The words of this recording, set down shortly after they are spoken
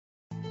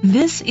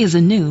This is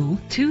a new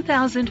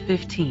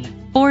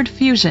 2015 Ford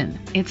Fusion.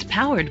 It's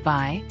powered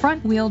by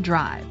front-wheel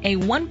drive, a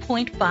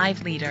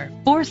 1.5-liter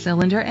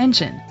four-cylinder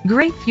engine.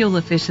 Great fuel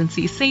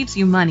efficiency saves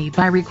you money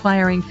by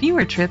requiring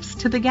fewer trips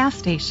to the gas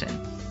station.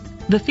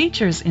 The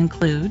features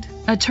include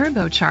a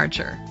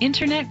turbocharger,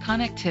 internet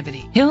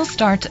connectivity, hill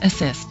start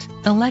assist,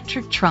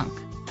 electric trunk,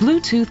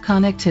 Bluetooth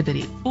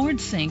connectivity,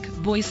 Ford Sync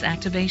voice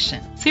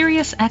activation,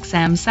 Sirius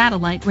XM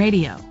satellite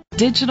radio,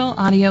 digital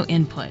audio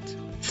input,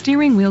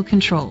 steering wheel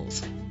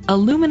controls,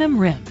 aluminum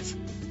rims.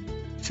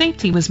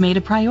 Safety was made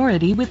a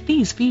priority with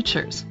these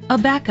features: a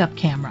backup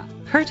camera,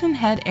 curtain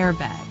head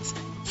airbags,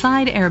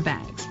 side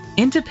airbags,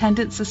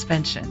 independent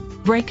suspension,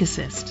 brake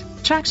assist,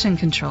 traction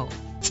control,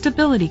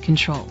 stability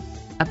control,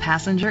 a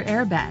passenger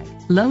airbag,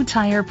 low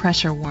tire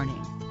pressure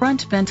warning,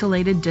 front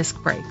ventilated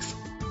disc brakes.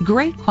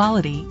 Great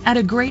quality at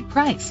a great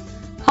price.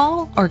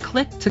 Call or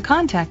click to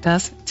contact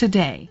us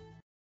today.